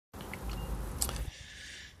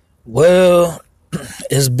Well,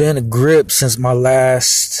 it's been a grip since my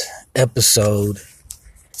last episode,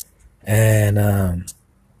 and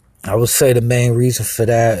I would say the main reason for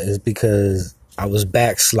that is because I was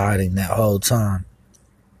backsliding that whole time,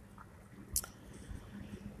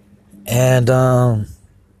 and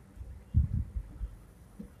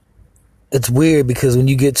it's weird because when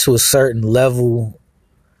you get to a certain level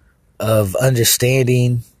of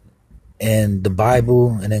understanding in the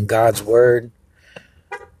Bible and in God's Word,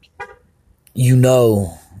 you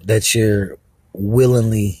know that you're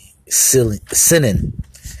willingly sinning.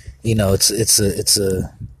 You know, it's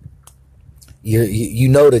a you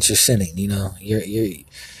know that you're sinning. You know,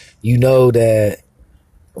 you know that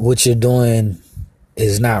what you're doing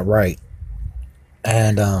is not right,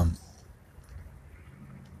 and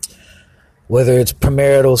whether it's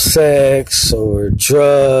premarital sex or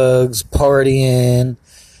drugs, partying,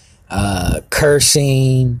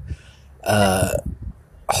 cursing,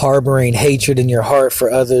 harboring hatred in your heart for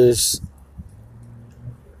others,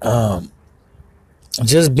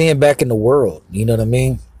 just being back in the world. You know what I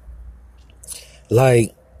mean?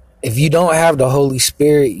 Like, if you don't have the Holy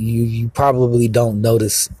Spirit, you probably don't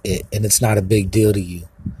notice it, and it's not a big deal to you.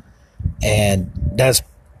 And that's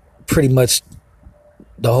pretty much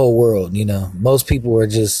the whole world. You know, most people are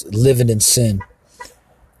just living in sin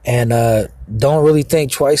and don't really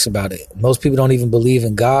think twice about it. Most people don't even believe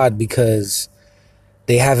in God because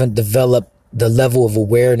they haven't developed the level of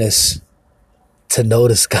awareness to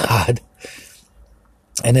notice God.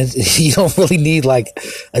 And you don't really need like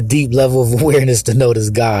a deep level of awareness to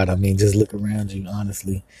notice God. I mean, just look around you,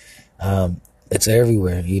 honestly. It's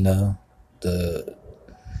everywhere, you know. The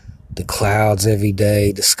clouds every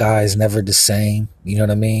day. The sky is never the same. You know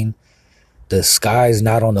what I mean? The sky is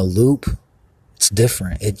not on a loop. It's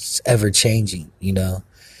different. It's ever changing, you know.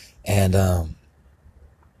 And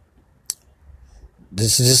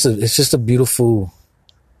this is just a beautiful,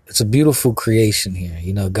 it's a beautiful creation here.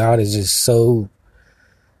 You know, God is just so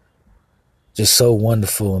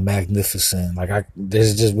wonderful and magnificent. Like,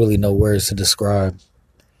 there's just really no words to describe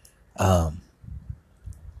the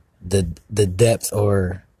depth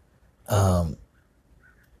or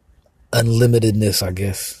unlimitedness, I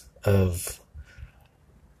guess, of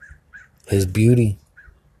his beauty,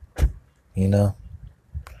 you know.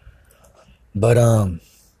 But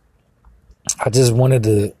I just wanted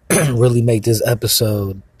to really make this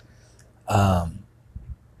episode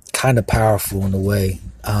kind of powerful in a way.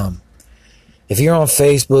 If you're on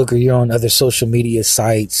Facebook or you're on other social media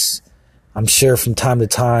sites, I'm sure from time to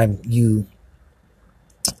time you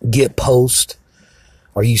get posts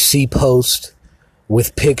or you see posts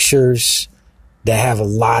with pictures that have a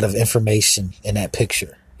lot of information in that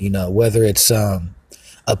picture. You know, whether it's a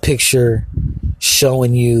picture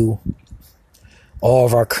showing you all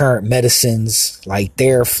of our current medicines like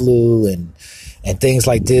Theraflu and things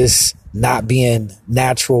like this not being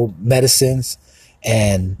natural medicines,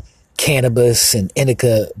 and cannabis and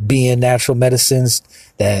indica being natural medicines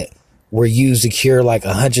that were used to cure like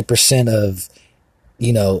 100% of,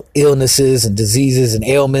 you know, illnesses and diseases and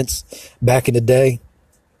ailments back in the day.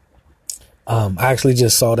 I actually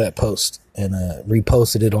just saw that post and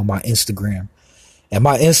reposted it on my Instagram. And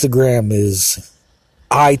my Instagram is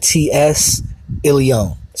ITS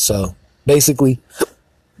Ilion. So basically,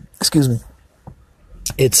 excuse me,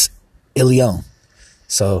 it's Ilion.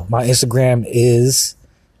 So my Instagram is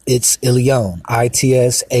It's Ilion,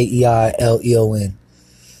 ITSAEILEON.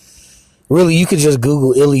 Really, you could just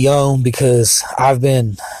Google Ilion because I've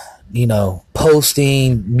been, you know,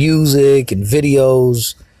 posting music and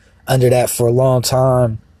videos under that for a long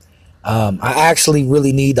time. I actually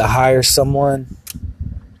really need to hire someone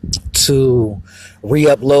to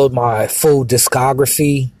re-upload my full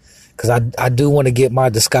discography, because I do want to get my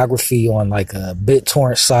discography on like a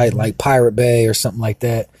BitTorrent site like Pirate Bay or something like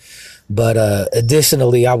that. But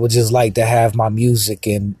additionally, I would just like to have my music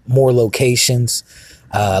in more locations.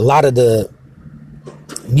 A lot of the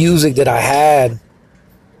music that I had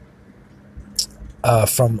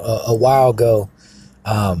from a while ago,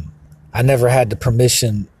 I never had the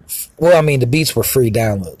permission. Well, I mean, the beats were free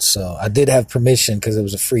downloads, so I did have permission because it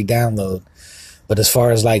was a free download. But as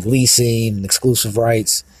far as like leasing and exclusive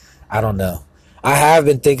rights, I don't know. I have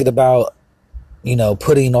been thinking about, you know,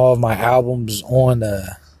 putting all of my albums on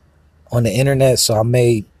the internet, so I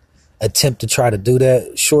may attempt to try to do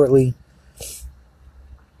that shortly.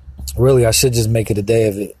 Really, I should just make it a day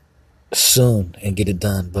of it soon and get it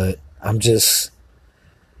done. But I've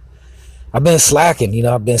been slacking, you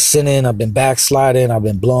know. I've been sinning, I've been backsliding, I've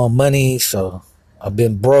been blowing money, so I've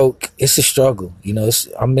been broke. It's a struggle, you know.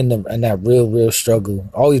 I'm in that real struggle.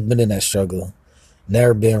 Always been in that struggle.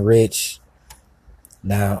 Never been rich.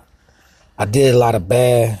 Now I did a lot of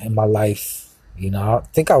bad in my life. I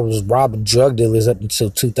think I was robbing drug dealers up until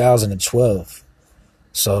 2012.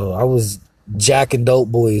 So I was jacking dope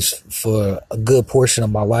boys for a good portion of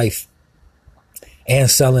my life and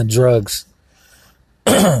selling drugs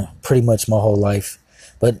pretty much my whole life.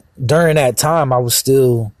 But during that time, I was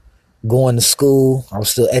still going to school. I was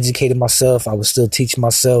still educating myself. I was still teaching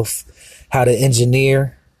myself how to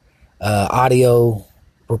engineer audio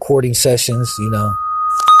recording sessions.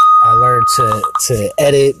 I learned to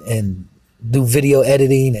edit and do video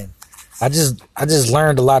editing, and I just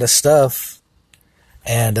learned a lot of stuff.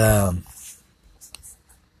 And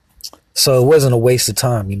so it wasn't a waste of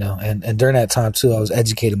time, and during that time too, I was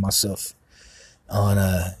educating myself on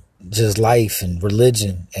just life and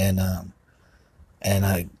religion, and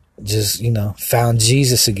I just found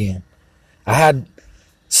Jesus again. I had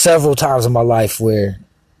several times in my life where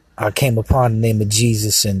I came upon the name of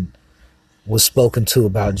Jesus and was spoken to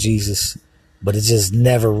about Jesus, but it just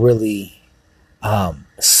never really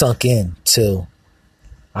sunk in till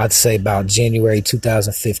I'd say about January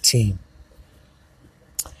 2015.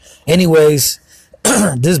 Anyways,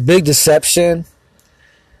 this big deception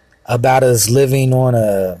about us living on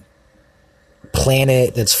a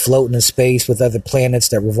planet that's floating in space with other planets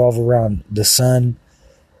that revolve around the sun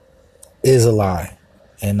is a lie.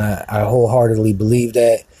 And I wholeheartedly believe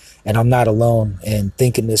that. And I'm not alone in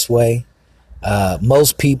thinking this way.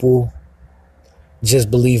 Most people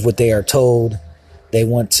just believe what they are told. They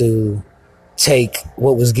want to take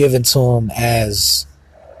what was given to them as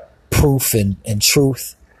proof and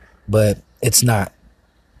truth, but it's not.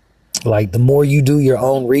 Like, the more you do your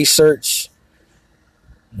own research,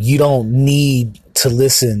 you don't need to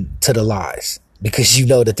listen to the lies, because you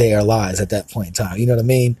know that they are lies at that point in time. You know what I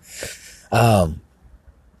mean?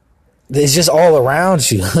 It's just all around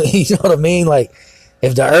you. You know what I mean? Like,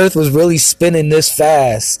 if the earth was really spinning this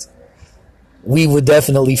fast, we would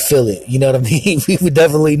definitely feel it. You know what I mean? We would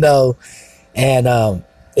definitely know. And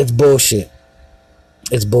it's bullshit.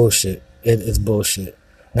 It's bullshit. It's bullshit.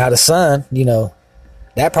 Now the sun,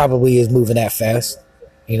 that probably is moving that fast,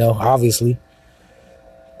 obviously,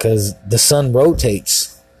 because the sun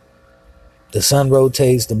rotates. The sun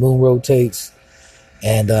rotates, the moon rotates,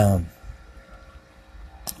 and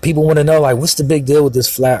people want to know, like, what's the big deal with this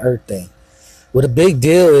flat earth thing? Well, the big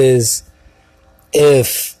deal is,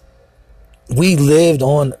 if we lived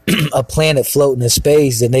on a planet floating in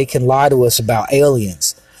space, then they can lie to us about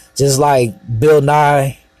aliens. Just like Bill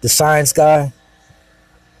Nye, the science guy.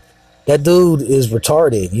 That dude is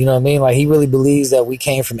retarded. You know what I mean? Like, he really believes that we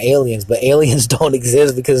came from aliens, but aliens don't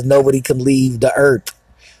exist because nobody can leave the earth.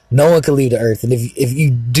 No one can leave the earth. And if you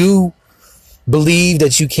do believe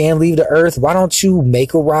that you can leave the earth, why don't you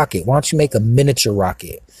make a rocket? Why don't you make a miniature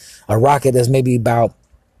rocket? A rocket that's maybe about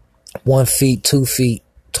 1 feet, 2 feet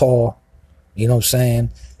tall. You know what I'm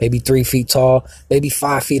saying? Maybe 3 feet tall, maybe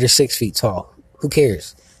 5 feet or 6 feet tall. Who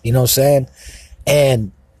cares? You know what I'm saying?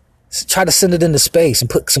 And try to send it into space and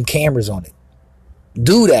put some cameras on it.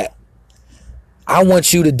 Do that. I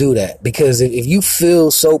want you to do that, because if you feel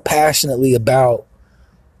so passionately about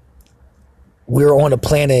we're on a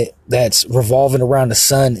planet that's revolving around the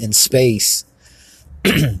sun in space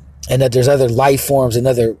and that there's other life forms and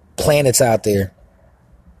other planets out there,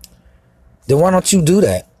 then why don't you do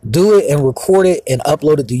that? Do it and record it and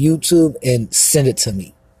upload it to YouTube and send it to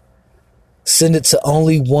me. Send it to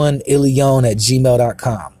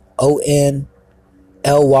only1aileon@gmail.com.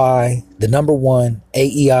 ONLY, the number 1,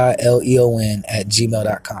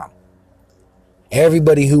 AEILEON@gmail.com.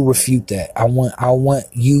 Everybody who refute that, I want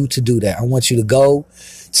you to do that. I want you to go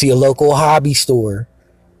to your local hobby store,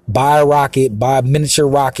 buy a rocket, buy a miniature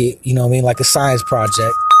rocket, you know what I mean, like a science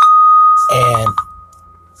project, and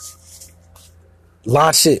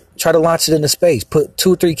launch it. Try to launch it into space. Put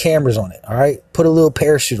 2 or 3 cameras on it. All right. Put a little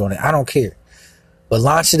parachute on it. I don't care. But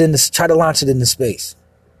try to launch it into space.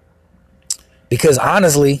 Because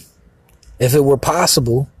honestly, if it were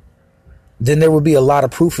possible, then there would be a lot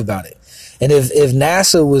of proof about it. And if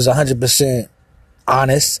NASA was 100%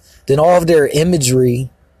 honest, then all of their imagery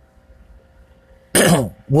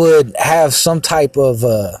would have some type of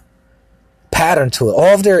pattern to it.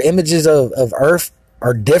 All of their images of Earth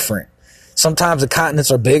are different. Sometimes the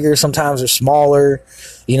continents are bigger, sometimes they're smaller.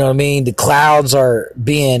 You know what I mean? The clouds are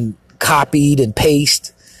being copied and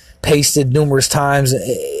pasted numerous times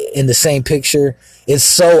in the same picture. It's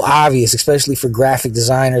so obvious, especially for graphic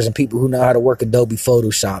designers and people who know how to work Adobe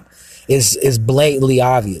Photoshop. It's blatantly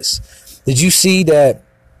obvious. Did you see that?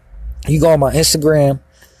 You go on my Instagram,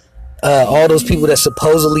 all those people that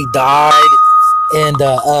supposedly died in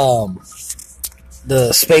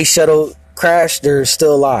the space shuttle crash, they're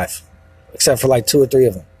still alive, except for like 2 or 3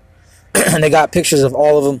 of them. And they got pictures of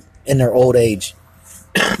all of them in their old age.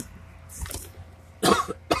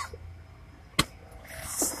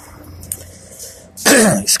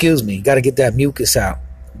 Excuse me, got to get that mucus out.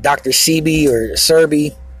 Dr. Sebi or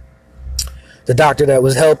Serbi, the doctor that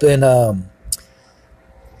was helping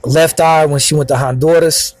Left Eye when she went to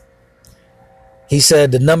Honduras, he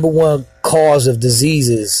said the number one cause of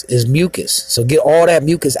diseases is mucus. So get all that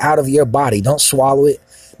mucus out of your body. Don't swallow it.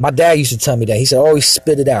 My dad used to tell me that. He said, always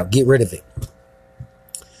spit it out. Get rid of it.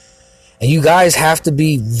 And you guys have to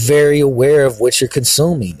be very aware of what you're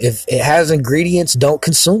consuming. If it has ingredients, don't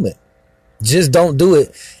consume it. Just don't do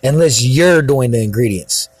it unless you're doing the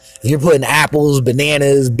ingredients. If you're putting apples,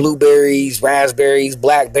 bananas, blueberries, raspberries,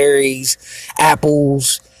 blackberries,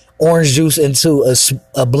 apples, orange juice into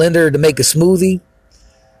a blender to make a smoothie,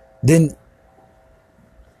 then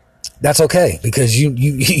that's okay, because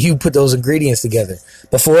you put those ingredients together.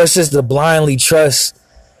 But for us just to blindly trust,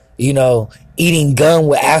 eating gum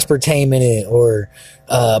with aspartame in it, or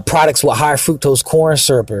products with high fructose corn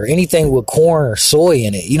syrup, or anything with corn or soy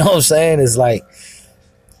in it, you know what I'm saying? It's like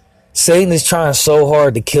Satan is trying so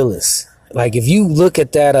hard to kill us. Like if you look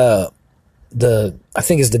at that, I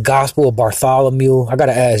think it's the Gospel of Bartholomew. I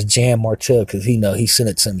gotta ask Jan Martell because he sent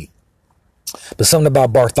it to me. But something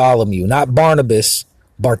about Bartholomew, not Barnabas,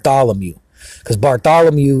 Bartholomew, because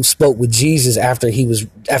Bartholomew spoke with Jesus after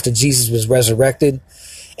Jesus was resurrected,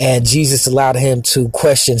 and Jesus allowed him to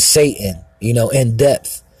question Satan, in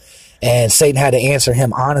depth, and Satan had to answer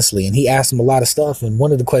him honestly, and he asked him a lot of stuff. And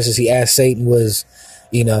one of the questions he asked Satan was,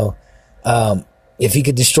 if he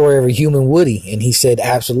could destroy every human, would he? And he said,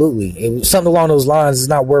 absolutely. It was something along those lines. It's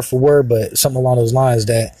not word for word, but something along those lines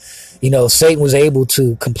that, Satan was able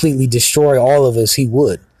to completely destroy all of us. He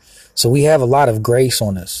would. So we have a lot of grace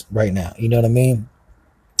on us right now. You know what I mean?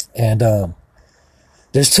 And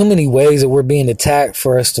there's too many ways that we're being attacked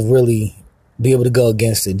for us to really be able to go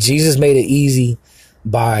against it. Jesus made it easy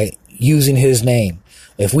by using his name.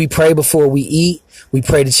 If we pray before we eat, we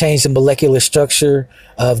pray to change the molecular structure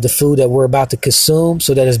of the food that we're about to consume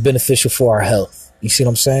so that it's beneficial for our health. You see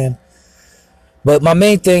what I'm saying? But my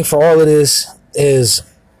main thing for all of this is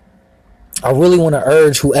I really want to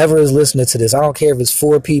urge whoever is listening to this. I don't care if it's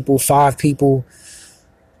 4 people, 5 people,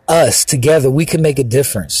 us together, we can make a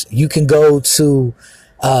difference. You can go to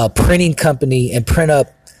a printing company and print up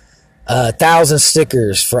 1,000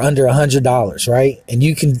 stickers for under $100, right? And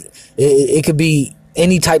you can, it could be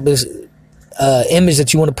any type of image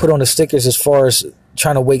that you want to put on the stickers as far as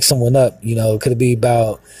trying to wake someone up. It could be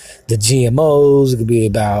about the GMOs, it could be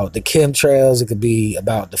about the chemtrails, it could be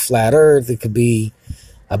about the flat earth, it could be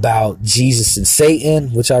about Jesus and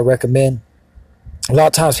Satan, which I recommend. A lot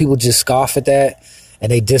of times people just scoff at that and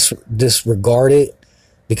they disregard it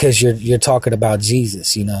because you're talking about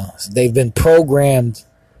Jesus. They've been programmed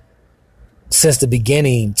since the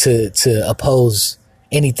beginning to oppose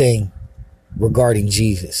anything regarding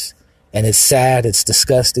Jesus, and it's sad, it's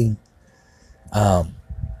disgusting.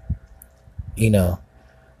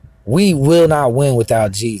 We will not win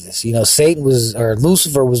without Jesus.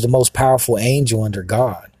 Lucifer was the most powerful angel under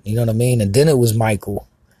God. You know what I mean? And then it was Michael,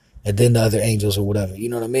 and then the other angels or whatever. You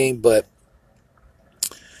know what I mean? But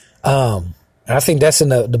and I think that's in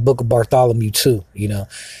the book of Bartholomew too. You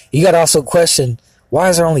got to also question, why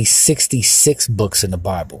is there only 66 books in the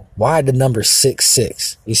Bible? Why the number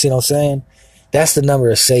 66? You see what I'm saying? That's the number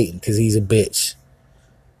of Satan, because he's a bitch.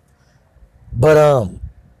 But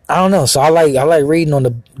I don't know. So I like reading on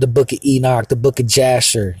the book of Enoch, the book of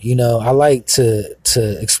Jasher. I like to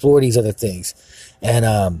explore these other things.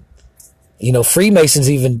 And Freemasons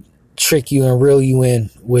even trick you and reel you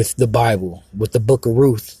in with the Bible, with the book of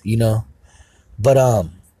Ruth, But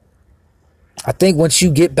I think once you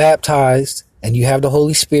get baptized and you have the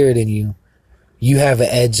Holy Spirit in you, you have an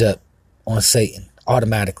edge up on Satan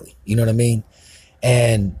automatically. You know what I mean?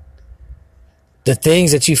 And the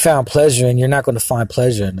things that you found pleasure in, you're not going to find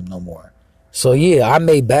pleasure in them no more. So yeah, I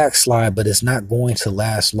may backslide, but it's not going to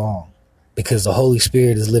last long, because the Holy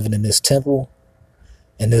Spirit is living in this temple,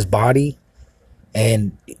 in this body,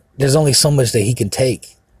 and there's only so much that he can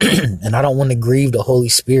take. And I don't want to grieve the Holy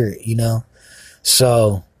Spirit,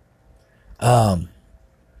 So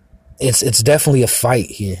it's definitely a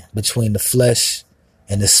fight here between the flesh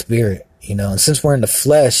and the spirit, and since we're in the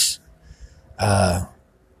flesh,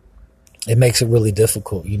 it makes it really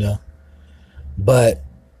difficult, but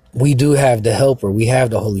we do have the helper. We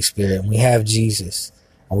have the Holy Spirit, and we have Jesus,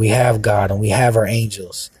 and we have God, and we have our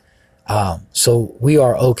angels. So we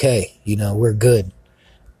are okay. We're good.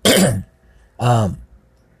 I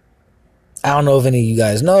don't know if any of you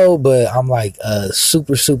guys know, but I'm like a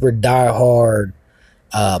super, super diehard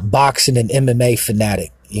boxing and MMA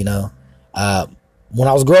fanatic, When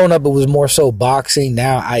I was growing up, it was more so boxing.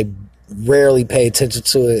 Now I rarely pay attention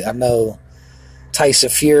to it. I know Tyson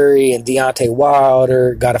Fury and Deontay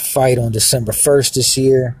Wilder got a fight on December 1st this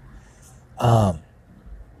year,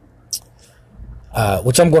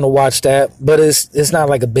 which I'm going to watch that. But it's not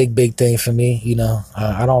like a big thing for me, you know.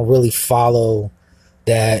 I don't really follow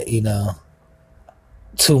that, you know,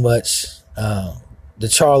 too much. The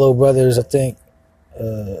Charlo brothers, I think,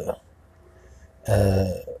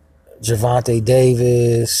 Gervonta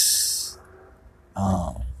Davis,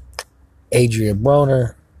 Adrian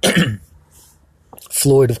Broner,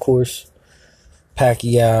 Floyd, of course,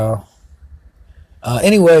 Pacquiao.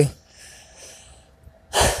 Anyway,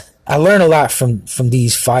 I learn a lot from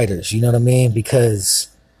these fighters, you know what I mean? Because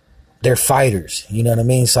they're fighters, you know what I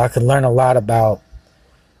mean? So I can learn a lot about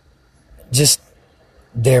just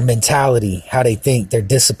their mentality, how they think, their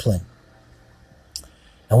discipline.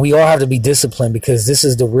 And we all have to be disciplined because this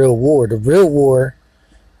is the real war. The real war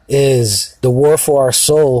is the war for our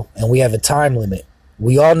soul, and we have a time limit.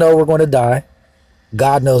 We all know we're going to die.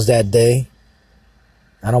 God knows that day.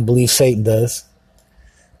 I don't believe Satan does.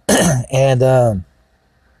 And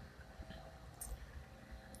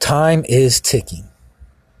time is ticking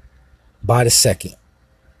by the second.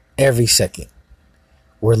 Every second.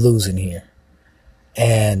 We're losing here.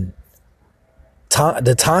 And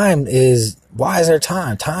the time is, why is there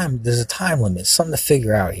time? There's a time limit. Something to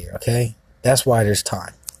figure out here, okay? That's why there's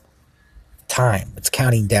time. Time. It's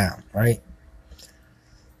counting down, right?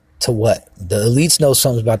 To what? The elites know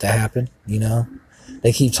something's about to happen, you know?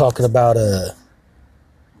 They keep talking about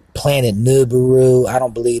planet Nibiru. I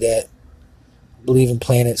don't believe that. I believe in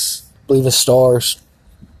planets. I believe in stars.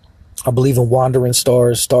 I believe in wandering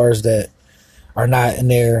stars. Stars that are not in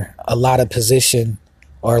their allotted position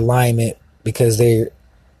or alignment because they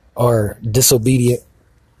are disobedient.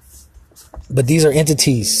 But these are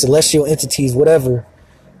entities, celestial entities, whatever.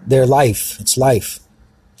 They're life. It's life.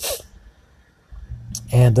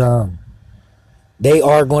 And they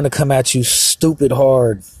are going to come at you stupid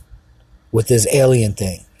hard with this alien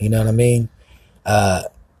thing. You know what I mean?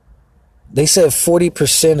 They said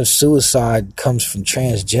 40% of suicide comes from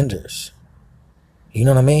transgenders. You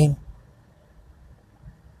know what I mean?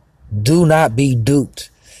 Do not be duped.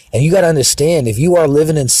 And you got to understand, if you are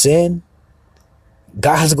living in sin,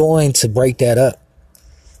 God's going to break that up.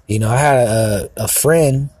 You know, I had a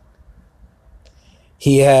friend.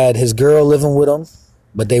 He had his girl living with him,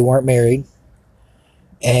 but they weren't married.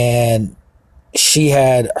 And she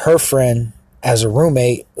had her friend as a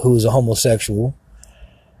roommate who was a homosexual.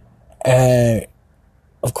 And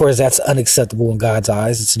of course, that's unacceptable in God's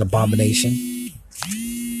eyes. It's an abomination.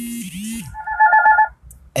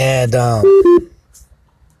 And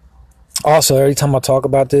also, every time I talk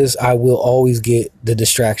about this, I will always get the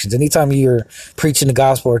distractions. Anytime you're preaching the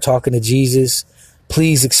gospel or talking to Jesus,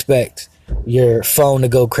 please expect your phone to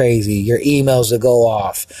go crazy, your emails to go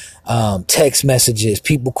off, text messages,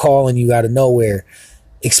 people calling you out of nowhere.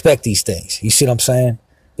 Expect these things. You see what I'm saying?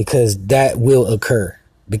 Because that will occur.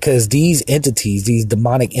 Because these entities, these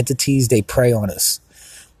demonic entities, they prey on us.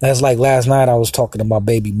 That's like last night I was talking to my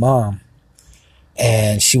baby mom,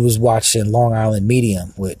 and she was watching Long Island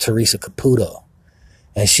Medium with Teresa Caputo.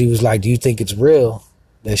 And she was like, do you think it's real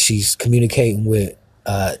that she's communicating with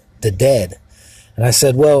the dead? And I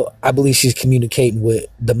said, well, I believe she's communicating with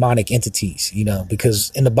demonic entities, you know,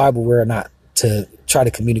 because in the Bible, we're not to try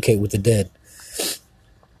to communicate with the dead.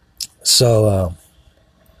 So,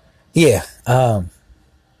 yeah.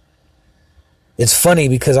 It's funny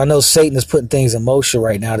because I know Satan is putting things in motion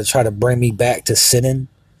right now to try to bring me back to sinning.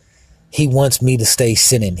 He wants me to stay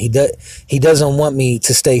sinning. He doesn't want me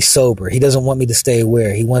to stay sober. He doesn't want me to stay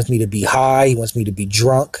aware. He wants me to be high. He wants me to be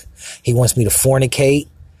drunk. He wants me to fornicate.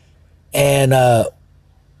 And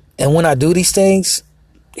when I do these things,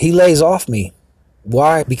 he lays off me.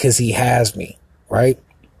 Why? Because he has me, right?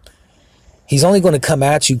 He's only going to come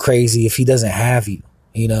at you crazy if he doesn't have you,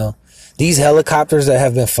 you know? These helicopters that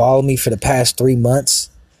have been following me for the past 3 months,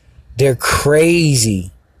 they're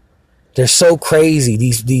crazy. They're so crazy.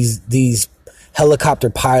 These helicopter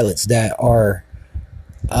pilots that are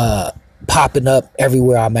popping up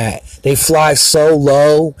everywhere I'm at. They fly so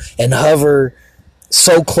low and hover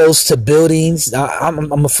so close to buildings.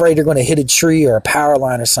 I'm afraid they're going to hit a tree or a power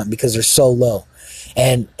line or something because they're so low.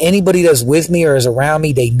 And anybody that's with me or is around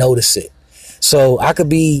me, they notice it. So I could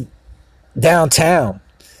be downtown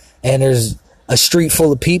and there's a street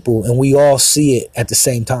full of people and we all see it at the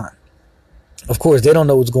same time. Of course, they don't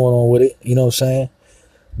know what's going on with it. You know what I'm saying?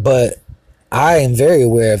 But I am very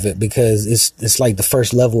aware of it because it's like the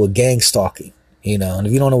first level of gang stalking, you know. And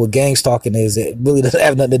if you don't know what gang stalking is, it really doesn't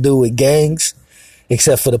have nothing to do with gangs.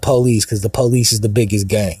 except for the police, because the police is the biggest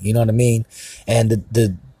gang. You know what I mean? And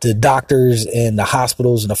the doctors and the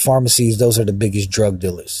hospitals and the pharmacies, those are the biggest drug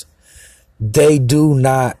dealers. They do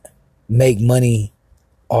not make money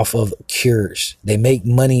off of cures. They make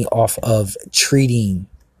money off of treating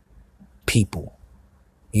people.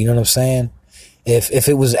 You know what I'm saying? If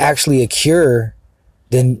it was actually a cure,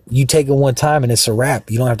 then you take it one time and it's a wrap.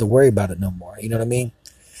 You don't have to worry about it no more. You know what I mean?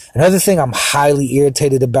 Another thing I'm highly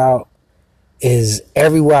irritated about is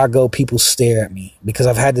everywhere I go, people stare at me because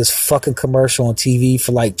I've had this fucking commercial on TV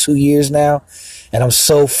for like 2 years now, and I'm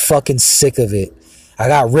so fucking sick of it. I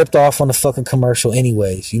got ripped off on the fucking commercial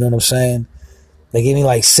anyways. You know what I'm saying? They gave me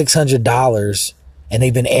like $600 and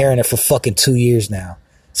they've been airing it for fucking 2 years now.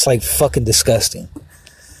 It's like fucking disgusting.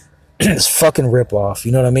 It's fucking rip off.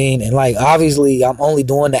 You know what I mean? And like, obviously I'm only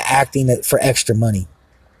doing the acting for extra money.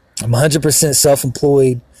 I'm 100%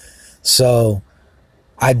 self-employed. So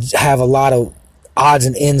I have a lot of odds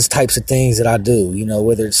and ends types of things that I do, you know,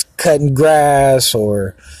 whether it's cutting grass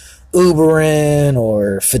or Ubering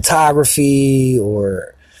or photography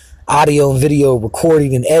or audio and video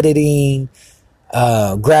recording and editing,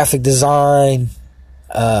 graphic design,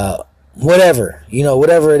 whatever, you know,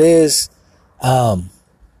 whatever it is. I'm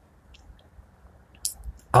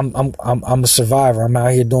a survivor. I'm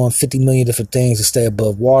out here doing 50 million different things to stay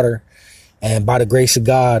above water. And by the grace of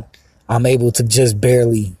God, I'm able to just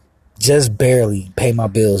barely pay my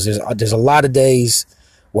bills. There's a lot of days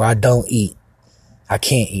where I don't eat. I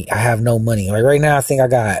can't eat. I have no money. Like right now, I think I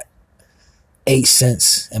got 8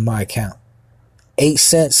 cents in my account. 8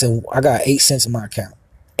 cents, and I got 8 cents in my account.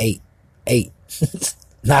 Eight.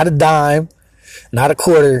 Not a dime, not a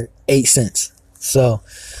quarter, 8 cents. So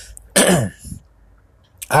I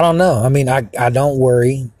don't know. I mean, I don't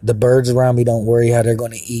worry. The birds around me don't worry how they're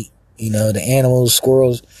going to eat. You know, the animals,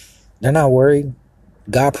 squirrels, they're not worried.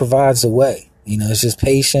 God provides the way. You know, it's just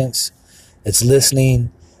patience. It's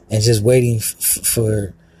listening and just waiting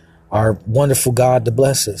for our wonderful God to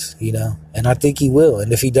bless us, you know. And I think he will.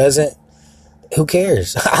 And if he doesn't, who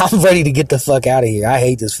cares? I'm ready to get the fuck out of here. I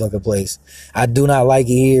hate this fucking place. I do not like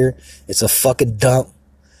it here. It's a fucking dump.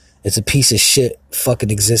 It's a piece of shit fucking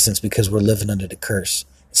existence because we're living under the curse.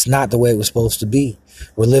 It's not the way it was supposed to be.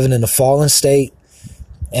 We're living in a fallen state.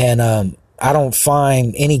 And I don't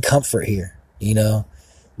find any comfort here. You know,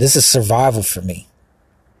 this is survival for me.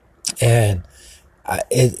 And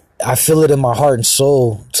I feel it in my heart and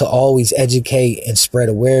soul to always educate and spread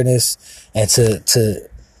awareness and to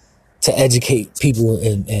educate people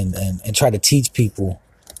and try to teach people,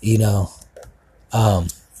 you know.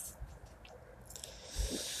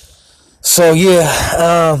 So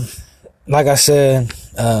yeah, like I said,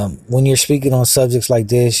 when you're speaking on subjects like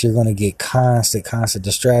this, you're going to get constant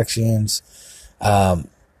distractions,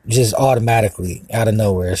 just automatically out of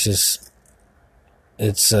nowhere.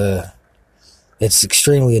 It's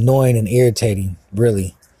extremely annoying and irritating,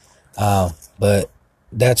 really. But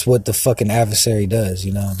that's what the fucking adversary does,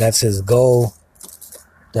 you know. That's his goal.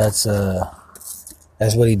 That's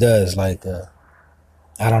what he does. Like,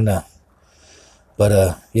 I don't know.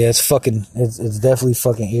 But yeah, it's definitely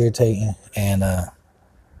fucking irritating. And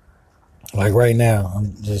like right now,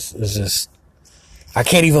 I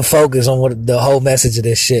can't even focus on what the whole message of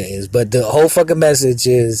this shit is. But the whole fucking message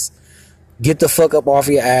is get the fuck up off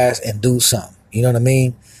your ass and do something. You know what I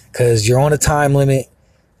mean? Because you're on a time limit.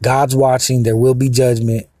 God's watching. There will be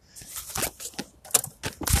judgment.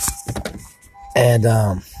 And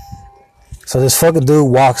so this fucking dude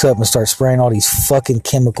walks up and starts spraying all these fucking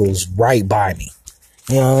chemicals right by me.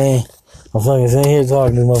 You know what I mean? I'm fucking sitting here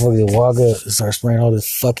talking to this motherfucker, walk up and start spraying all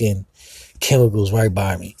this fucking chemicals right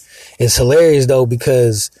by me. It's hilarious though,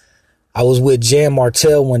 because I was with Jan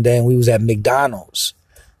Martell one day and we was at McDonald's.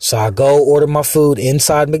 So I go order my food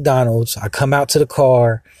inside McDonald's. I come out to the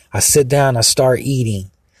car. I sit down. I start eating.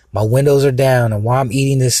 My windows are down. And while I'm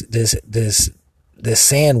eating this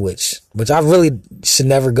sandwich, which I really should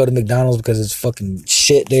never go to McDonald's because it's fucking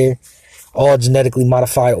shit there. All genetically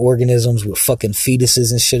modified organisms with fucking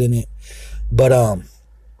fetuses and shit in it. But I'm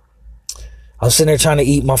sitting there trying to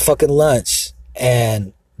eat my fucking lunch.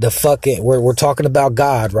 And the fucking, we're talking about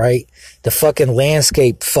God, right? The fucking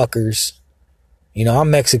landscape fuckers. You know,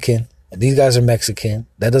 I'm Mexican. These guys are Mexican.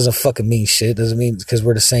 That doesn't fucking mean shit. Doesn't mean because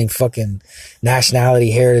we're the same fucking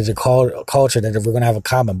nationality, heritage, or culture that we're going to have a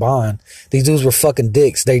common bond. These dudes were fucking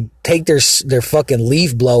dicks. They take their fucking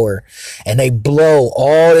leaf blower and they blow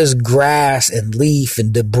all this grass and leaf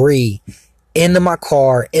and debris into my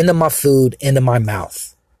car, into my food, into my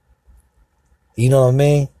mouth. You know what I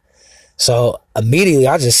mean? So immediately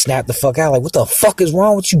I just snapped the fuck out. Like, what the fuck is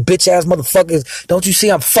wrong with you bitch ass motherfuckers? Don't you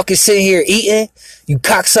see I'm fucking sitting here eating? You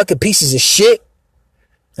cocksucking pieces of shit.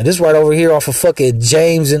 And this right over here off of fucking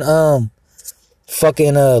James and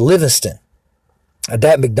fucking Livingston at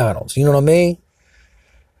that McDonald's. You know what I mean?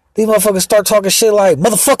 These motherfuckers start talking shit like,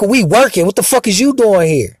 motherfucker, we working. What the fuck is you doing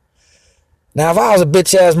here? Now, if I was a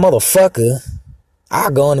bitch ass motherfucker,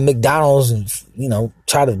 I'd go into McDonald's and, you know,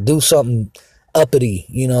 try to do something uppity,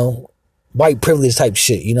 you know, white privilege type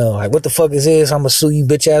shit, you know, like, what the fuck is this? I'm gonna sue you,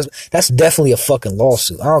 bitch ass. That's definitely a fucking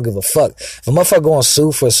lawsuit. I don't give a fuck. If a motherfucker gonna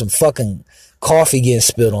sue for some fucking coffee getting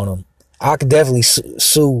spilled on him, I could definitely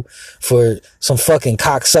sue for some fucking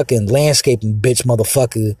cocksucking landscaping bitch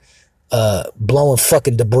motherfucker blowing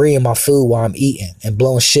fucking debris in my food while I'm eating and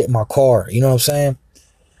blowing shit in my car. You know what I'm saying?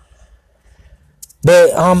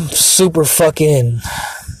 But I'm super fucking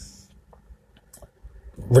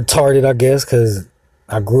retarded, I guess, because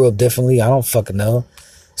I grew up differently. I don't fucking know.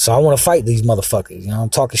 So I want to fight these motherfuckers. You know, I'm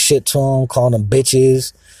talking shit to them, calling them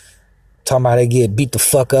bitches, talking about they get beat the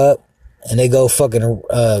fuck up, and they go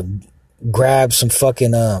fucking grab some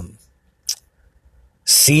fucking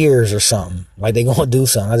Sears or something. Like they gonna do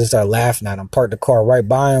something. I just start laughing at them. Park the car right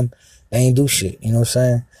by them. They ain't do shit. You know what I'm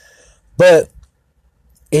saying? But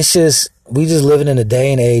it's just, we just living in a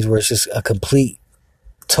day and age where it's just a complete,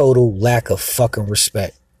 total lack of fucking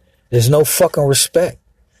respect. There's no fucking respect.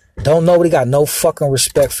 Nobody got no fucking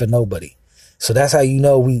respect for nobody. So that's how you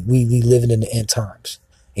know we living in the end times.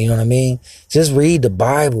 You know what I mean? Just read the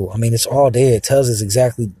Bible. I mean, it's all there. It tells us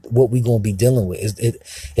exactly what we gonna be dealing with.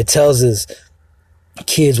 It tells us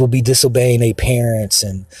kids will be disobeying their parents,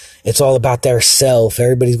 and it's all about their self.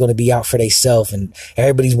 Everybody's going to be out for their self, and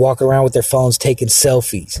everybody's walking around with their phones taking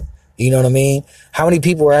selfies. You know what I mean? How many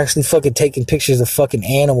people are actually fucking taking pictures of fucking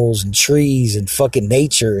animals and trees and fucking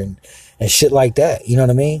nature and shit like that? You know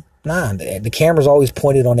what I mean? Nah, the camera's always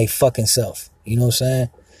pointed on their fucking self. You know what I'm saying?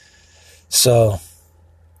 So,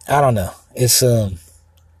 I don't know. It's,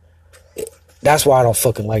 that's why I don't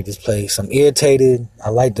fucking like this place. I'm irritated. I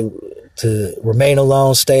like to remain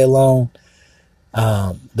alone, stay alone.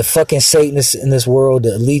 The fucking Satanists in this world, the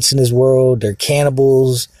elites in this world, they're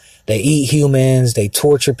cannibals. They eat humans. They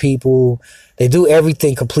torture people. They do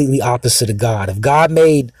everything completely opposite of God. If God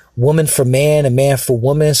made woman for man and man for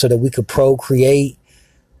woman so that we could procreate,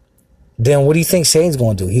 then what do you think Satan's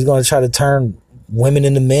going to do? He's going to try to turn women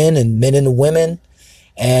into men and men into women.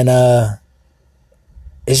 And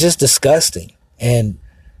it's just disgusting. And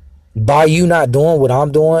by you not doing what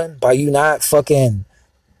I'm doing, by you not fucking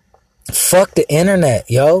fuck the internet,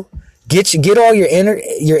 yo. Get all your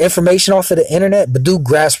information off of the internet, but do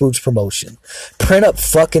grassroots promotion. Print up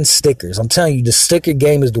fucking stickers. I'm telling you, the sticker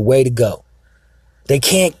game is the way to go. They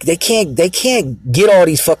can't get all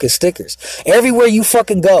these fucking stickers. Everywhere you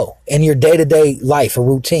fucking go in your day-to-day life or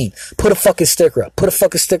routine, put a fucking sticker up. Put a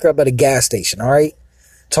fucking sticker up at a gas station, all right?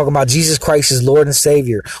 Talking about Jesus Christ is Lord and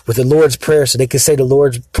Savior with the Lord's Prayer so they can say the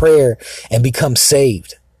Lord's Prayer and become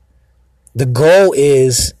saved. The goal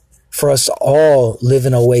is for us to all live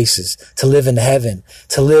in oasis, to live in heaven,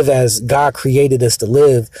 to live as God created us to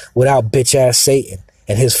live without bitch ass Satan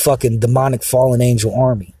and his fucking demonic fallen angel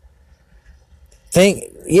army.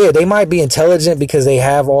 Yeah, they might be intelligent because they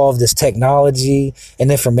have all of this technology and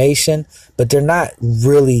information, but they're not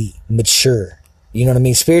really mature. You know what I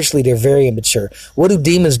mean? Spiritually, they're very immature. What do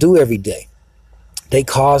demons do every day? They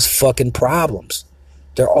cause fucking problems.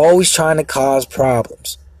 They're always trying to cause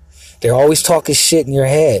problems. They're always talking shit in your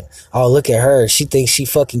head. Oh, look at her. She thinks she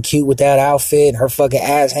fucking cute with that outfit and her fucking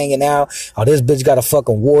ass hanging out. Oh, this bitch got a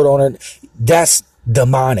fucking wart on her. That's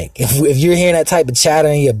demonic. If you're hearing that type of chatter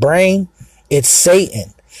in your brain, it's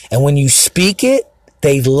Satan. And when you speak it,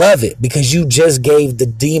 they love it because you just gave the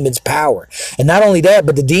demons power. And not only that,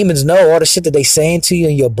 but the demons know all the shit that they saying to you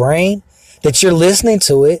in your brain, that you're listening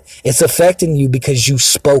to it. It's affecting you because you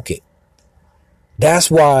spoke it. That's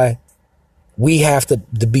why we have to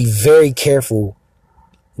be very careful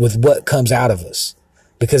with what comes out of us.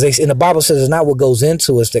 Because in the Bible says it's not what goes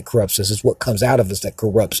into us that corrupts us. It's what comes out of us that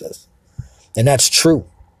corrupts us. And that's true.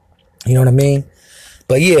 You know what I mean?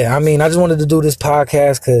 But yeah, I mean, I just wanted to do this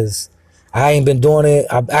podcast because I ain't been doing it.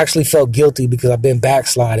 I actually felt guilty because I've been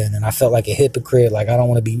backsliding and I felt like a hypocrite. Like I don't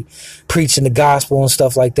want to be preaching the gospel and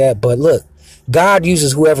stuff like that. But look, God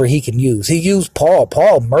uses whoever he can use. He used Paul.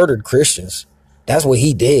 Paul murdered Christians. That's what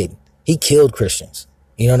he did. He killed Christians.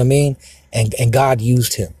 You know what I mean? And God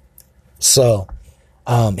used him. So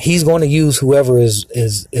he's going to use whoever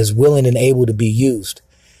is willing and able to be used.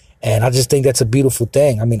 And I just think that's a beautiful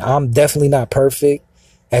thing. I mean, I'm definitely not perfect.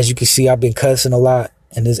 As you can see, I've been cussing a lot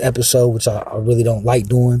in this episode, which I really don't like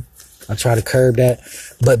doing. I try to curb that.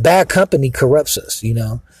 But bad company corrupts us, you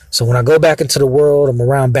know. So when I go back into the world, I'm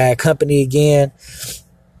around bad company again.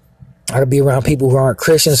 I could be around people who aren't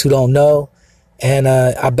Christians, who don't know. And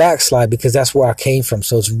I backslide because that's where I came from.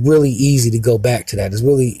 So it's really easy to go back to that. It's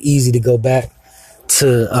really easy to go back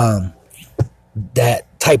to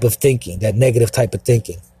that type of thinking, that negative type of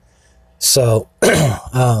thinking. So,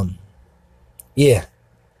 yeah,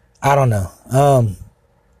 I don't know.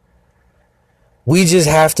 We just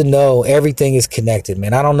have to know everything is connected,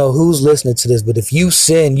 man. I don't know who's listening to this, but if you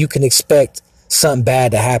sin, you can expect something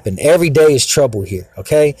bad to happen. Every day is trouble here,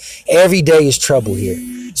 okay? Every day is trouble here.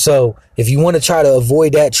 So if you want to try to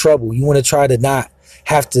avoid that trouble, you want to try to not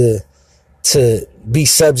have to be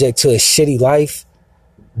subject to a shitty life,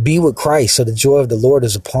 be with Christ so the joy of the Lord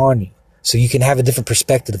is upon you. So you can have a different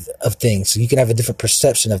perspective of things. So you can have a different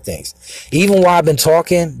perception of things. Even while I've been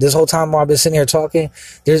talking, this whole time while I've been sitting here talking,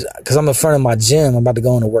 because I'm in front of my gym, I'm about to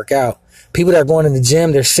go in to work out. People that are going to the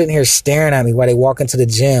gym, they're sitting here staring at me while they walk into the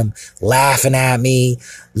gym, laughing at me,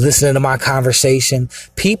 listening to my conversation.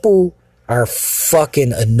 People are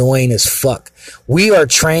fucking annoying as fuck. We are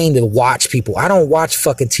trained to watch people. I don't watch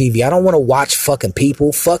fucking TV. I don't want to watch fucking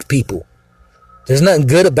people. Fuck people. There's nothing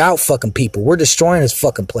good about fucking people. We're destroying this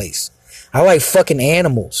fucking place. I like fucking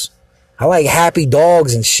animals. I like happy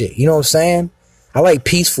dogs and shit. You know what I'm saying? I like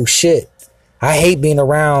peaceful shit. I hate being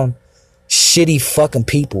around shitty fucking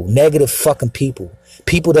people, negative fucking people.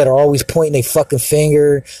 People that are always pointing their fucking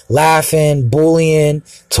finger, laughing, bullying,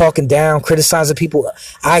 talking down, criticizing people.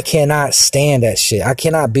 I cannot stand that shit. I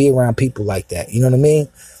cannot be around people like that. You know what I mean?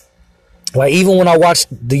 Like, even when I watch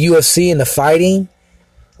the UFC and the fighting,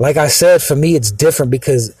 like I said, for me, it's different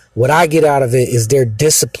because what I get out of it is their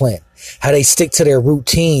discipline, how they stick to their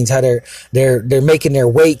routines, how they're making their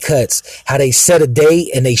weight cuts, how they set a date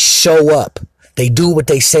and they show up. They do what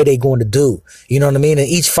they say they're going to do. You know what I mean? And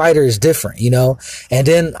each fighter is different, you know? And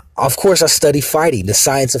then, of course, I study fighting, the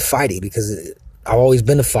science of fighting, because I've always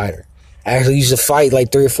been a fighter. I actually used to fight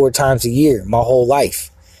like 3 or 4 times a year my whole life.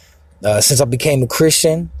 Since I became a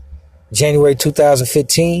Christian, January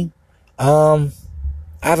 2015, I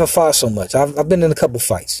haven't fought so much. I've been in a couple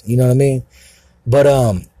fights, you know what I mean? But,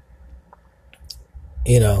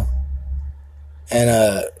 you know,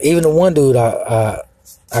 and even the one dude I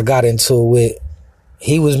got into it with,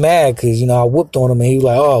 he was mad because, you know, I whooped on him and he was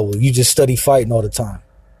like, oh, well, you just study fighting all the time.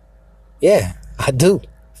 Yeah, I do.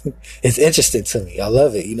 It's interesting to me. I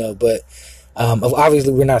love it, you know, but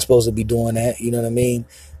obviously we're not supposed to be doing that. You know what I mean?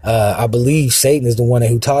 I believe Satan is the one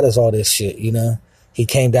who taught us all this shit, you know? He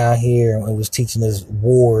came down here and was teaching us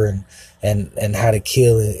war and how to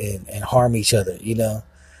kill and harm each other, you know?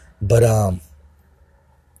 But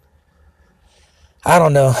I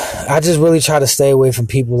don't know. I just really try to stay away from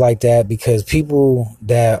people like that, because people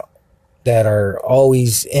that are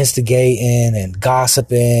always instigating and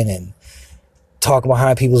gossiping and talking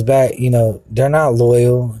behind people's back, you know, they're not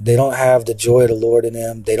loyal. They don't have the joy of the Lord in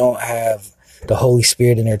them. They don't have the Holy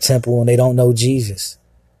Spirit in their temple, and they don't know Jesus.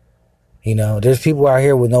 You know, there's people out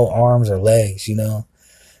here with no arms or legs, you know.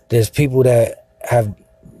 There's people that have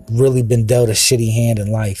really been dealt a shitty hand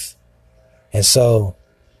in life. And so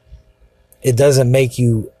it doesn't make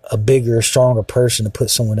you a bigger, stronger person to put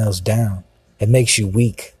someone else down. It makes you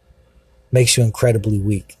weak. Makes you incredibly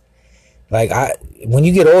weak. Like, when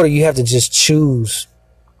you get older, you have to just choose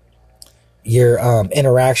your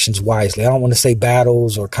interactions wisely. I don't want to say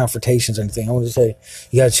battles or confrontations or anything. I want to say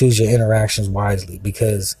you got to choose your interactions wisely,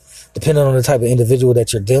 because depending on the type of individual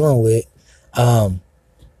that you're dealing with,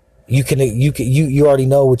 you already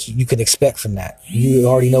know what you can expect from that. You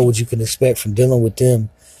already know what you can expect from dealing with them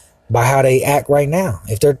by how they act right now.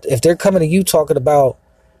 If they're coming to you talking about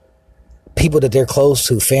people that they're close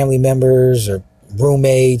to, family members or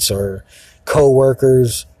roommates or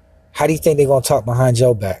co-workers, how do you think they're going to talk behind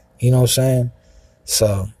your back? You know what I'm saying?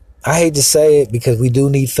 So I hate to say it, because we do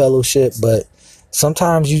need fellowship, but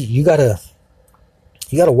sometimes you gotta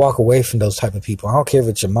walk away from those type of people. I don't care if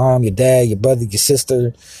it's your mom, your dad, your brother, your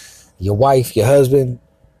sister, your wife, your husband.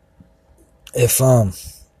 If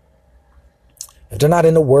they're not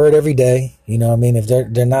in the Word every day, you know what I mean? If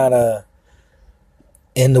they're not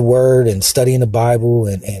in the Word and studying the Bible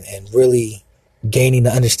and really gaining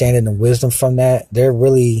the understanding and wisdom from that, they're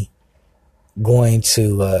really going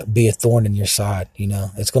to be a thorn in your side. You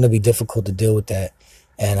know, it's going to be difficult to deal with that.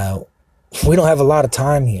 And we don't have a lot of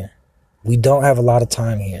time here. We don't have a lot of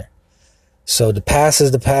time here. So the past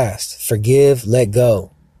is the past. Forgive, let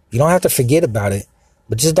go. You don't have to forget about it,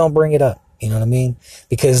 but just don't bring it up. You know what I mean?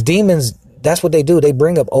 Because demons, that's what they do. They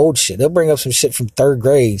bring up old shit. They'll bring up some shit from 3rd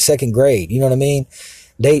grade, 2nd grade. You know what I mean?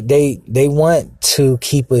 They want to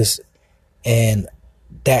keep us in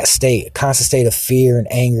that state, a constant state of fear and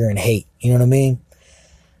anger and hate. You know what I mean?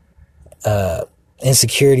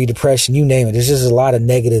 Insecurity, depression, you name it. There's just a lot of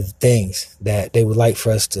negative things that they would like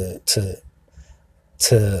for us to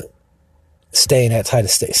to stay in that type of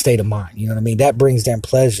state of mind. You know what I mean? That brings them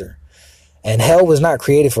pleasure. And hell was not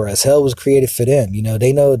created for us. Hell was created for them. You know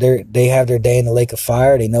they have their day in the lake of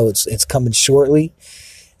fire. They know it's coming shortly,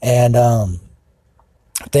 and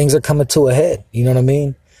things are coming to a head. You know what I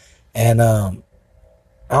mean? And I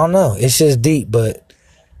don't know. It's just deep, but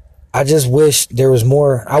I just wish there was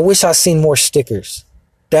more. I wish I seen more stickers.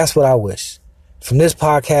 That's what I wish. From this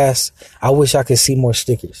podcast, I wish I could see more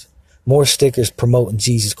stickers. More stickers promoting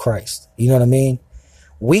Jesus Christ. You know what I mean?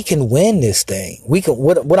 We can win this thing. We can.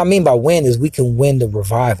 What I mean by win is we can win the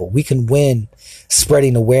revival. We can win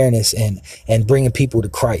spreading awareness and bringing people to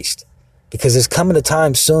Christ. Because there's coming a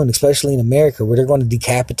time soon, especially in America, where they're going to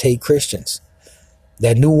decapitate Christians.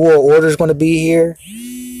 That new world order is going to be here.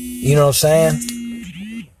 You know what I'm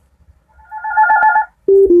saying?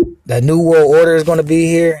 That new world order is going to be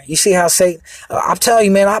here. You see how Satan... I'm telling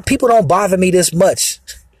you, man, people don't bother me this much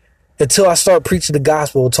until I start preaching the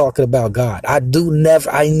gospel and talking about God. I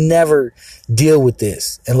never deal with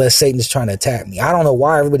this unless Satan is trying to attack me. I don't know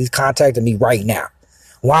why everybody's contacting me right now.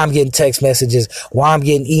 Why I'm getting text messages, why I'm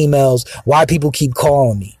getting emails, why people keep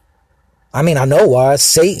calling me. I mean, I know why. It's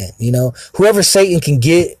Satan, you know. Whoever Satan can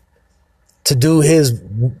get to do his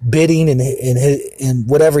bidding and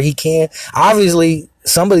whatever he can. Obviously,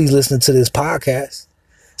 somebody's listening to this podcast.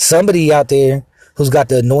 Somebody out there who's got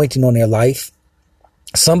the anointing on their life.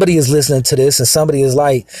 Somebody is listening to this and somebody is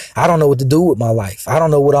like, I don't know what to do with my life. I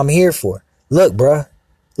don't know what I'm here for. Look, bruh.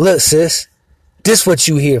 Look, sis. This what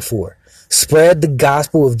you here for. Spread the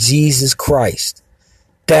gospel of Jesus Christ.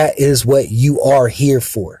 That is what you are here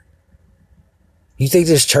for. You think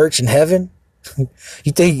there's church in heaven?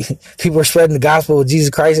 You think people are spreading the gospel of Jesus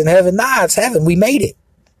Christ in heaven? Nah, it's heaven. We made it.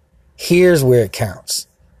 Here's where it counts.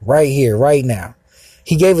 Right here, right now.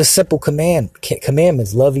 He gave us simple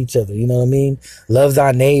commandments. Love each other. You know what I mean? Love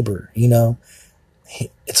thy neighbor. You know,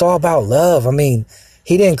 it's all about love. I mean,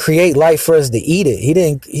 he didn't create life for us to eat it. He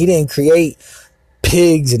didn't create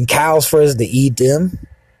pigs and cows for us to eat them.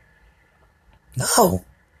 No.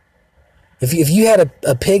 If you had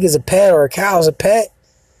a pig as a pet or a cow as a pet,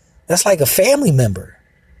 that's like a family member.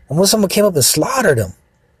 And when someone came up and slaughtered them,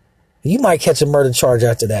 you might catch a murder charge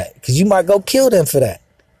after that because you might go kill them for that.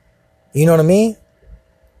 You know what I mean?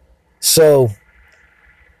 So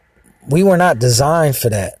we were not designed for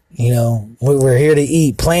that. You know, we're here to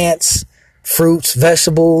eat plants, fruits,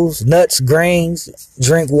 vegetables, nuts, grains,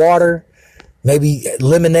 drink water, maybe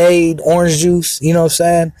lemonade, orange juice. You know what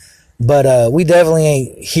I'm saying? But we definitely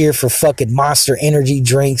ain't here for fucking Monster energy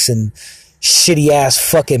drinks and shitty ass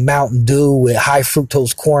fucking Mountain Dew with high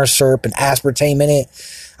fructose corn syrup and aspartame in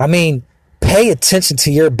it. I mean, pay attention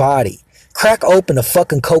to your body. Crack open a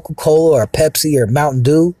fucking Coca-Cola or a Pepsi or Mountain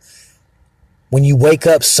Dew when you wake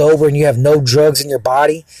up sober and you have no drugs in your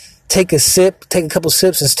body. Take a sip, take a couple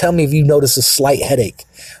sips and tell me if you notice a slight headache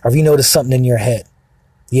or if you notice something in your head.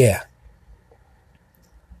 Yeah.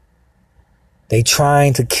 They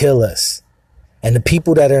trying to kill us. And the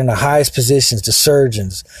people that are in the highest positions, the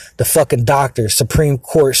surgeons, the fucking doctors, Supreme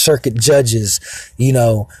Court circuit judges, you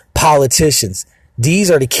know, politicians, these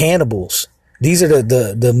are the cannibals. These are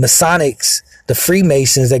the Masonics, the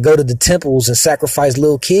Freemasons that go to the temples and sacrifice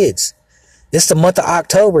little kids. It's the month of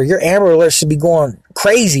October. Your Amber Alert should be going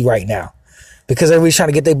crazy right now because everybody's trying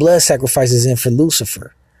to get their blood sacrifices in for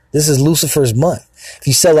Lucifer. This is Lucifer's month. If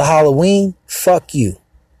you sell a Halloween, fuck you,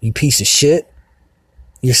 you piece of shit.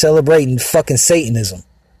 You're celebrating fucking Satanism,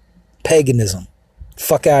 paganism.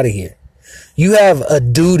 Fuck out of here. You have a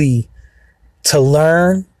duty to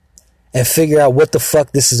learn and figure out what the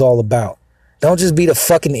fuck this is all about. Don't just be the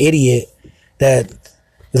fucking idiot that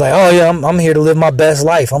is like, oh yeah, I'm here to live my best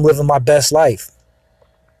life. I'm living my best life.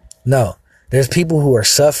 No, there's people who are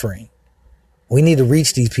suffering. We need to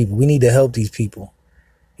reach these people. We need to help these people.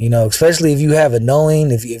 You know, especially if you have a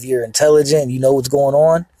knowing, if you're intelligent, you know what's going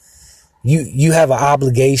on. You have an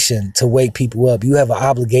obligation to wake people up. You have an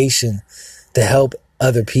obligation to help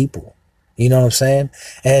other people. You know what I'm saying?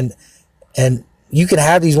 And you can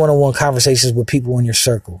have these one-on-one conversations with people in your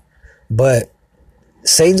circle, but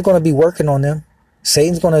Satan's going to be working on them.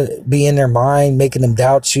 Satan's going to be in their mind, making them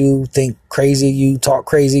doubt you, think crazy you, talk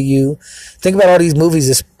crazy you. Think about all these movies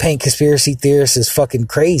that paint conspiracy theorists as fucking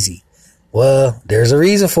crazy. Well, there's a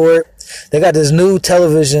reason for it. They got this new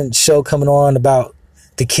television show coming on about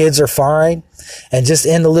the kids are fine. And just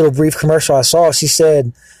in the little brief commercial I saw, she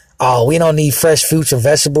said, oh, we don't need fresh fruits or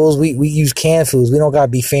vegetables. We use canned foods. We don't got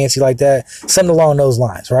to be fancy like that. Something along those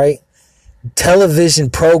lines, right? Television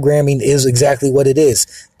programming is exactly what it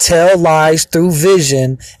is. Tell lies through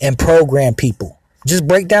vision and program people. Just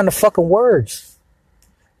break down the fucking words.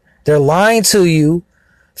 They're lying to you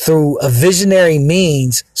through a visionary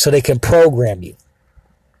means so they can program you.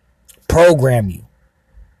 Program you.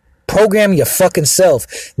 Program your fucking self.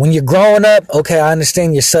 When you're growing up, okay, I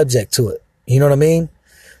understand you're subject to it. You know what I mean?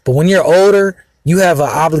 But when you're older, you have an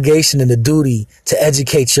obligation and a duty to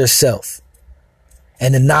educate yourself.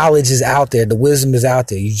 And the knowledge is out there. The wisdom is out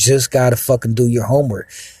there. You just gotta fucking do your homework.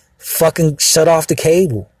 Fucking shut off the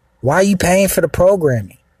cable. Why are you paying for the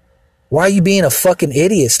programming? Why are you being a fucking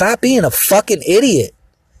idiot? Stop being a fucking idiot.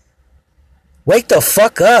 Wake the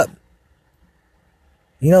fuck up.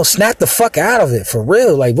 You know, snap the fuck out of it, for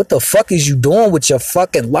real. Like, what the fuck is you doing with your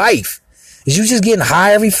fucking life? Is you just getting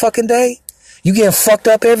high every fucking day? You getting fucked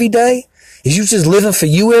up every day? Is you just living for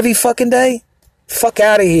you every fucking day? Fuck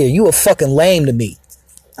out of here. You a fucking lame to me.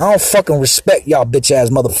 I don't fucking respect y'all bitch ass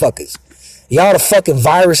motherfuckers. Y'all the fucking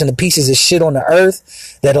virus and the pieces of shit on the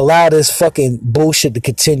earth that allow this fucking bullshit to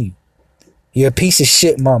continue. You're a piece of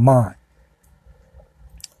shit in my mind.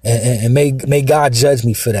 And may God judge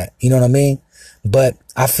me for that. You know what I mean? But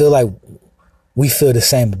I feel like we feel the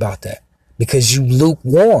same about that. Because you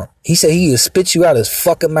lukewarm. He said he would spit you out his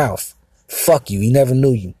fucking mouth. Fuck you. He never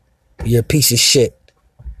knew you. You're a piece of shit.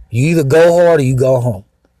 You either go hard or you go home.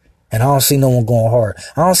 And I don't see no one going hard.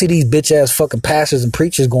 I don't see these bitch ass fucking pastors and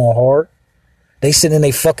preachers going hard. They sit in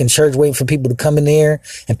their fucking church waiting for people to come in there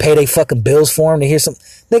and pay their fucking bills for them to hear some.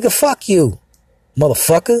 Nigga, fuck you,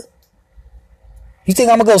 motherfucker. You think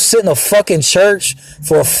I'm gonna go sit in a fucking church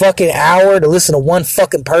for a fucking hour to listen to one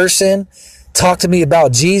fucking person talk to me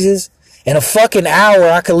about Jesus? In a fucking hour,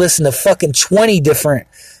 I could listen to fucking 20 different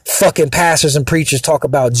fucking pastors and preachers talk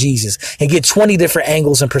about Jesus and get 20 different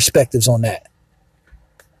angles and perspectives on that.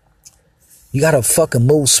 You gotta fucking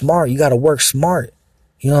move smart. You gotta work smart.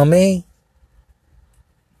 You know what I mean?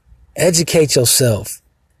 Educate yourself.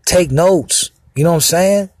 Take notes. You know what I'm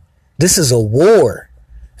saying? This is a war.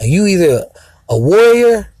 And you either a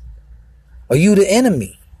warrior or you the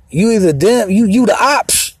enemy. You either them, you the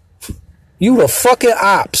ops. You the fucking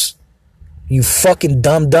ops. You fucking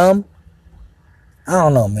dumb. I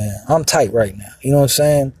don't know, man. I'm tight right now. You know what I'm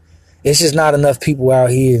saying? It's just not enough people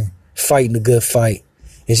out here fighting the good fight.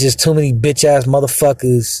 It's just too many bitch ass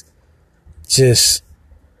motherfuckers just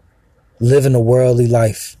living a worldly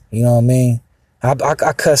life. You know what I mean?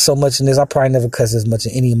 I cuss so much in this. I probably never cuss as much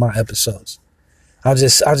in any of my episodes. I'm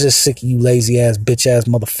just sick of you lazy ass bitch ass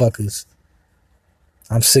motherfuckers.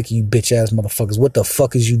 I'm sick of you bitch ass motherfuckers. What the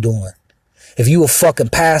fuck is you doing? If you a fucking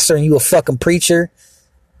pastor and you a fucking preacher,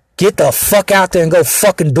 get the fuck out there and go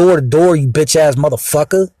fucking door to door, you bitch ass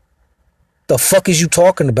motherfucker. The fuck is you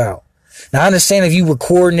talking about? Now I understand if you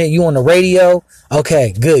recording it, you on the radio,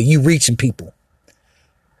 okay, good, you reaching people.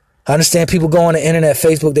 I understand people go on the internet,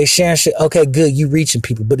 Facebook, they sharing shit, okay, good, you reaching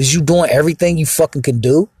people. But is you doing everything you fucking can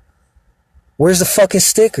do? Where's the fucking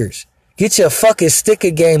stickers? Get your fucking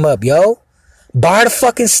sticker game up, yo. Buy the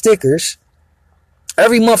fucking stickers.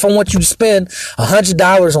 Every month I want you to spend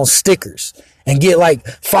 $100 on stickers and get like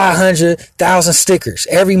 500,000 stickers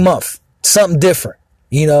every month. Something different,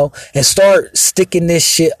 you know, and start sticking this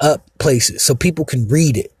shit up places so people can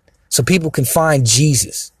read it, so people can find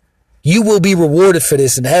Jesus. You will be rewarded for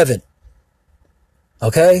this in heaven.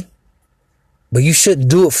 Okay? But you shouldn't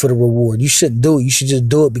do it for the reward. You shouldn't do it. You should just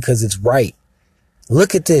do it because it's right.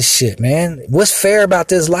 Look at this shit, man. What's fair about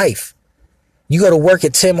this life? You go to work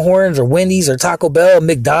at Tim Hortons or Wendy's or Taco Bell or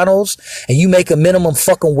McDonald's and you make a minimum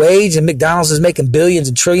fucking wage and McDonald's is making billions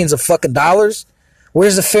and trillions of fucking dollars.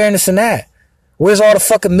 Where's the fairness in that? Where's all the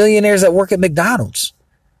fucking millionaires that work at McDonald's?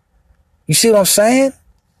 You see what I'm saying?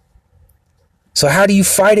 So how do you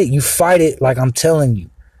fight it? You fight it like I'm telling you.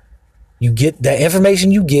 You get that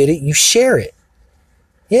information, you get it, you share it.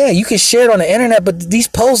 Yeah, you can share it on the internet, but these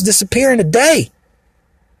posts disappear in a day,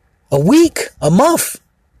 a week, a month.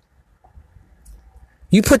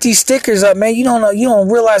 You put these stickers up, man, you don't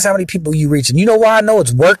realize how many people you reaching. You know why I know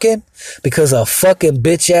it's working? Because a fucking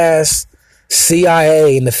bitch ass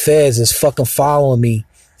CIA and the feds is fucking following me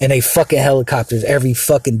in they fucking helicopters every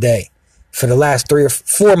fucking day for the last 3 or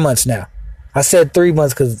 4 months now. I said 3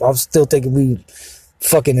 months because I'm still thinking we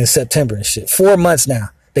fucking in September and shit. 4 months now,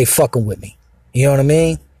 they fucking with me. You know what I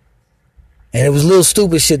mean? And it was little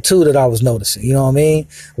stupid shit too that I was noticing. You know what I mean?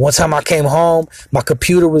 One time I came home, my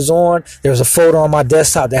computer was on. There was a photo on my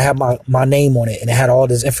desktop that had my name on it and it had all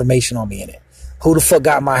this information on me in it. Who the fuck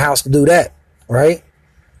got my house to do that? Right?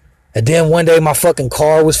 And then one day my fucking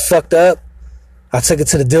car was fucked up. I took it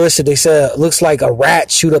to the dealership. They said, it looks like a rat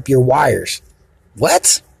chewed up your wires.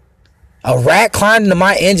 What? A rat climbed into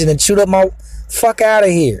my engine and chewed up my... Fuck out of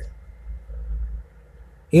here.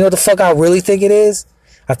 You know what the fuck I really think it is?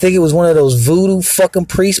 I think it was one of those voodoo fucking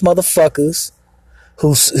priest motherfuckers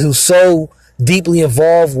who's so deeply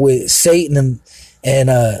involved with Satan and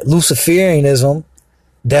Luciferianism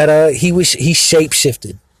that he shape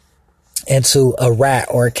shifted into a rat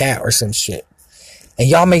or a cat or some shit. And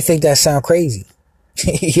y'all may think that sound crazy.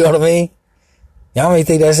 You know what I mean? Y'all may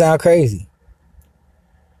think that sound crazy.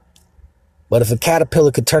 But if a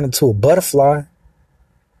caterpillar could turn into a butterfly,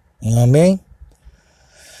 you know what I mean?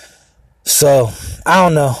 So, I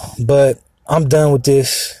don't know, but I'm done with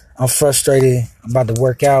this. I'm frustrated. I'm about to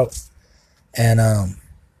work out. And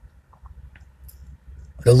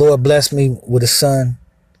the Lord blessed me with a son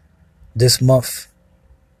this month,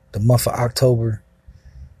 the month of October.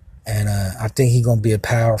 And I think he's going to be a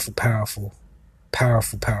powerful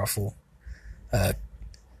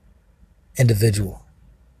individual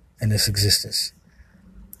in this existence.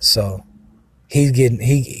 So I'm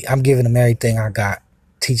giving him everything I got,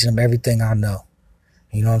 teaching him everything I know.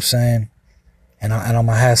 You know what I'm saying? And I'm going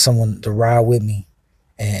to have someone to ride with me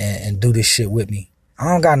and do this shit with me. I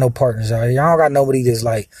don't got no partners out here. I don't got nobody that's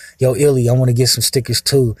like, yo, Illy, I want to get some stickers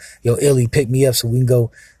too. Yo, Illy, pick me up so we can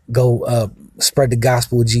go spread the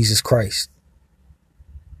gospel of Jesus Christ.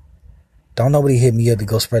 Don't nobody hit me up to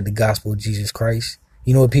go spread the gospel of Jesus Christ.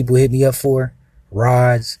 You know what people hit me up for?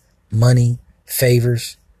 Rides, money,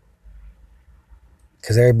 favors.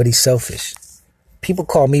 Because everybody's selfish. People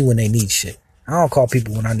call me when they need shit. I don't call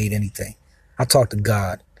people when I need anything. I talk to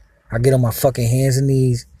God. I get on my fucking hands and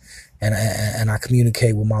knees and I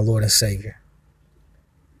communicate with my Lord and Savior.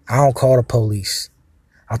 I don't call the police.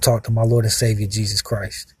 I talk to my Lord and Savior, Jesus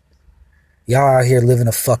Christ. Y'all out here living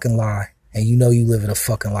a fucking lie. And you know you living a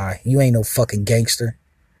fucking lie. You ain't no fucking gangster.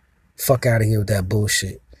 Fuck out of here with that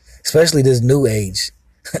bullshit. Especially this new age.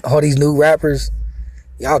 All these new rappers,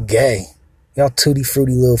 y'all gay. Y'all tutti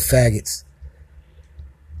fruity little faggots.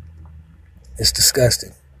 It's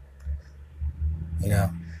disgusting. You know.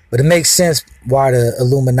 But it makes sense why the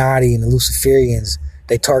Illuminati and the Luciferians,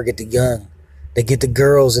 they target the young. They get the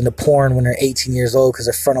girls into porn when they're 18 years old because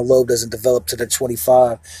their frontal lobe doesn't develop till they're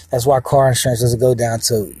 25. That's why car insurance doesn't go down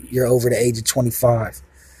till you're over the age of 25.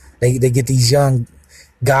 They get these young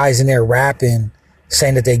guys in there rapping,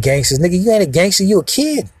 saying that they gangsters. Nigga, you ain't a gangster, you a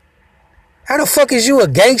kid. How the fuck is you a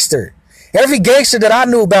gangster? Every gangster that I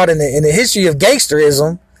knew about in the history of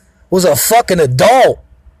gangsterism was a fucking adult.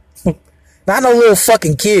 Not no little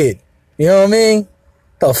fucking kid. You know what I mean?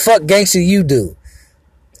 The fuck gangster you do?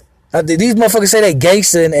 These motherfuckers say they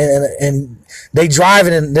gangster and they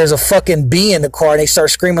driving and there's a fucking bee in the car and they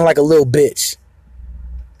start screaming like a little bitch.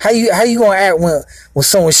 How you gonna act when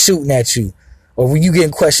someone's shooting at you or when you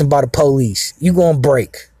getting questioned by the police? You gonna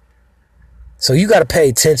break. So you gotta pay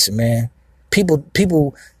attention, man.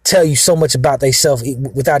 People tell you so much about themselves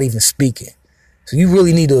without even speaking. So you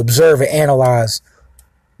really need to observe and analyze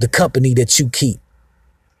the company that you keep.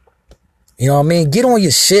 You know what I mean? Get on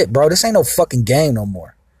your shit, bro. This ain't no fucking game no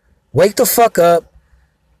more. Wake the fuck up.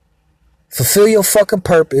 Fulfill your fucking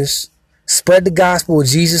purpose. Spread the gospel of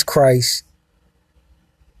Jesus Christ.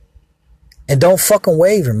 And don't fucking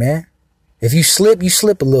waver, man. If you slip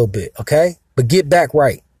a little bit, okay? But get back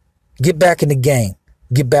right. Get back in the game.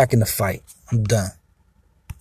 Get back in the fight. I'm done.